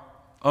our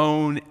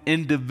own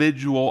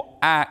individual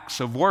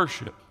acts of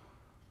worship,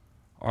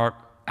 our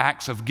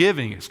acts of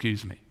giving,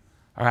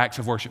 are acts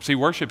of worship. See,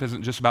 worship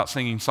isn't just about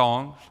singing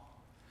songs.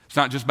 It's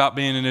not just about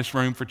being in this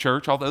room for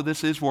church, although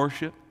this is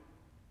worship.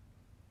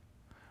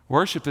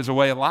 Worship is a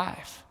way of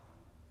life.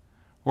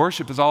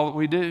 Worship is all that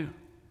we do.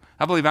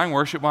 I believe I can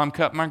worship while I'm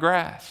cutting my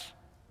grass.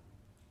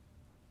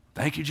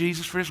 Thank you,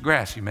 Jesus, for this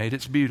grass you made.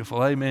 It's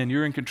beautiful. Amen.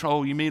 You're in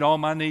control. You meet all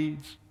my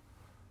needs.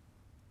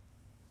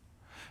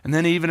 And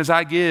then even as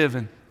I give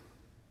and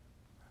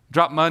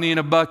drop money in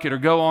a bucket or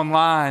go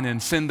online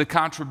and send the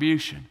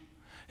contribution,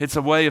 it's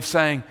a way of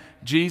saying,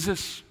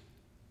 Jesus,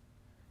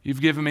 you've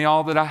given me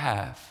all that I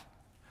have,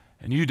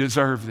 and you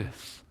deserve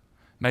this.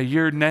 May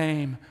your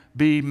name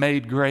be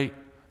made great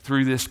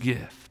through this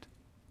gift.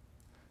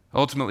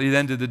 Ultimately, at the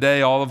end of the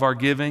day, all of our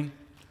giving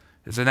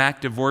is an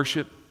act of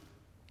worship.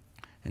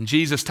 And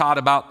Jesus taught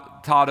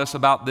us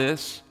about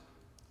this.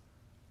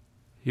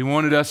 He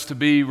wanted us to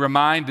be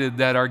reminded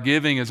that our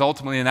giving is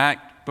ultimately an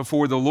act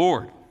before the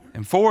Lord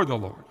and for the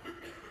Lord.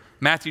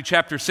 Matthew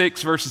chapter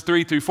 6, verses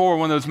 3 through 4,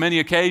 one of those many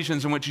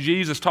occasions in which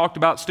Jesus talked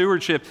about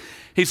stewardship.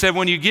 He said,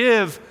 when you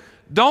give,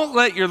 don't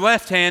let your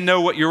left hand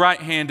know what your right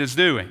hand is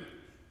doing,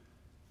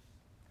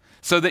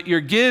 so that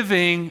your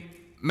giving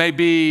may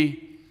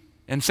be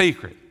in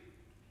secret.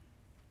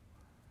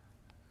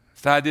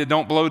 It's the idea,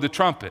 don't blow the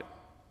trumpet.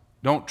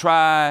 Don't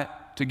try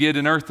to get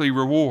an earthly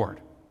reward.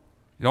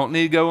 You don't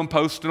need to go and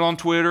post it on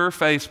Twitter or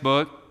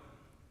Facebook.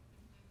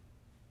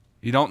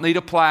 You don't need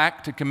a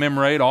plaque to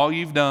commemorate all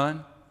you've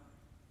done.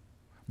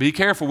 Be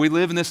careful. We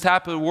live in this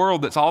type of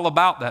world that's all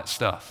about that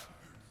stuff.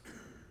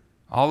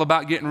 All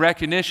about getting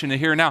recognition to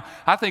here and now.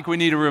 I think we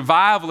need a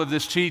revival of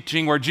this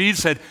teaching where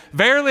Jesus said,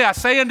 verily I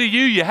say unto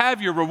you, you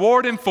have your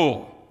reward in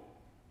full.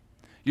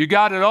 You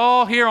got it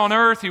all here on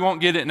earth, you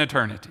won't get it in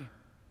eternity.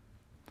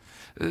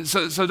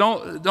 So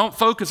don't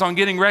focus on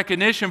getting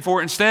recognition for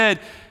it. Instead,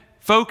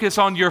 focus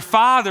on your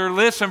Father,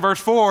 listen,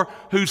 verse 4,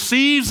 who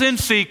sees in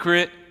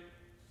secret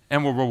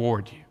and will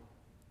reward you.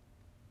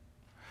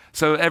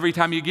 So every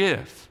time you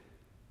give,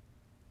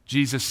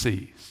 Jesus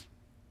sees.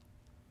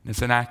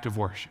 It's an act of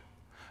worship.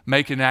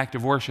 Make it an act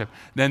of worship.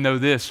 Then know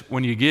this,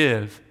 when you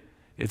give,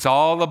 it's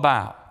all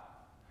about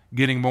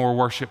getting more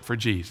worship for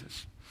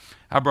Jesus.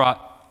 I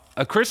brought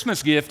a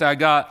Christmas gift I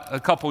got a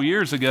couple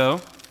years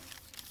ago.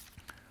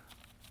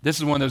 This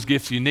is one of those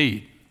gifts you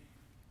need.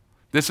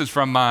 This is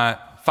from my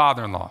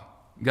father-in-law.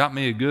 Got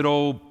me a good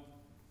old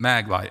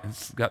mag light.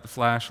 It's got the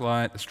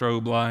flashlight, the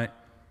strobe light.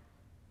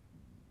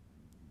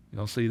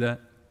 Y'all see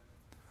that?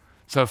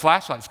 So a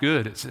flashlight's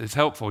good. It's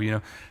helpful, you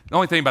know. The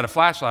only thing about a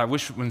flashlight, I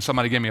wish when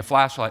somebody gave me a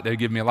flashlight, they'd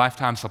give me a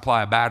lifetime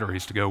supply of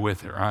batteries to go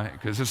with it, right?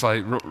 Because it's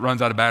like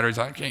runs out of batteries.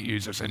 I can't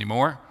use this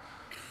anymore.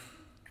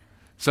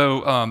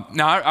 So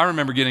now I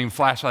remember getting a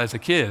flashlight as a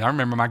kid. I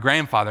remember my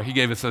grandfather, he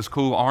gave us those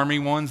cool army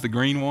ones, the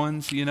green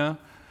ones, you know.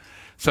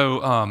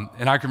 So,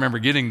 and I can remember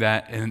getting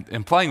that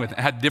and playing with it.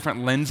 It had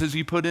different lenses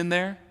you put in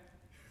there.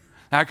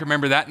 I can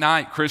remember that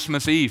night,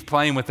 Christmas Eve,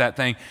 playing with that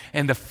thing.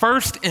 And the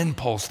first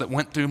impulse that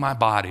went through my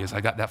body as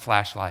I got that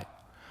flashlight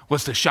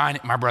was to shine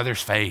it in my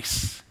brother's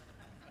face.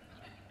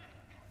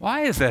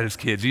 Why is that as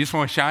kids? You just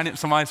want to shine it in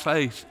somebody's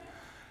face?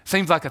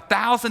 Seems like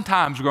 1,000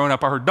 times growing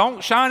up I heard,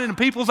 don't shine it in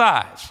people's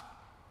eyes.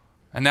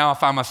 And now I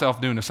find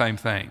myself doing the same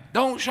thing.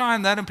 Don't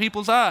shine that in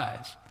people's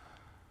eyes.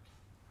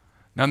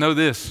 Now know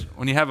this,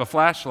 when you have a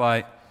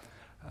flashlight,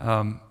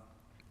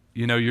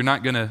 you know, you're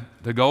not going to,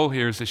 the goal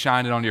here is to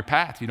shine it on your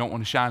path. You don't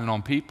want to shine it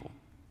on people.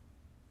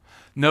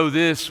 Know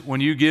this, when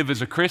you give as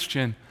a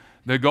Christian,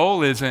 the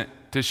goal isn't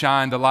to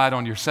shine the light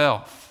on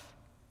yourself.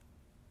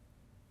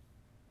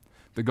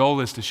 The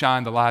goal is to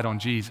shine the light on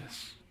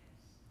Jesus,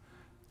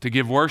 to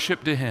give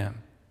worship to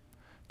Him,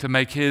 to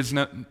make His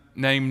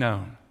name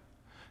known,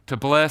 to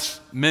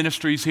bless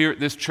ministries here at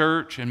this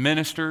church and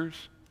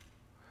ministers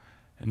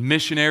and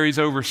missionaries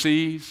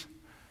overseas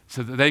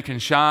so that they can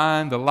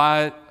shine the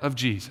light of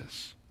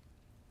Jesus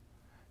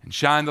and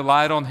shine the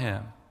light on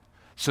Him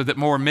so that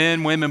more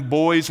men, women,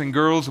 boys, and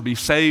girls will be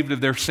saved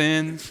of their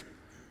sins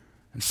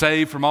and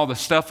saved from all the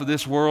stuff of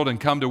this world and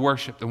come to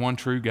worship the one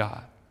true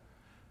God.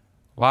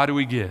 Why do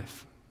we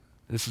give?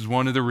 This is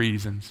one of the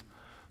reasons.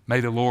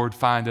 May the Lord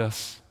find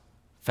us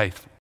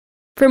faithful.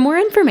 For more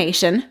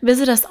information,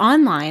 visit us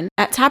online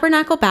at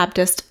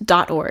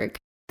tabernaclebaptist.org.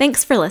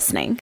 Thanks for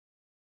listening.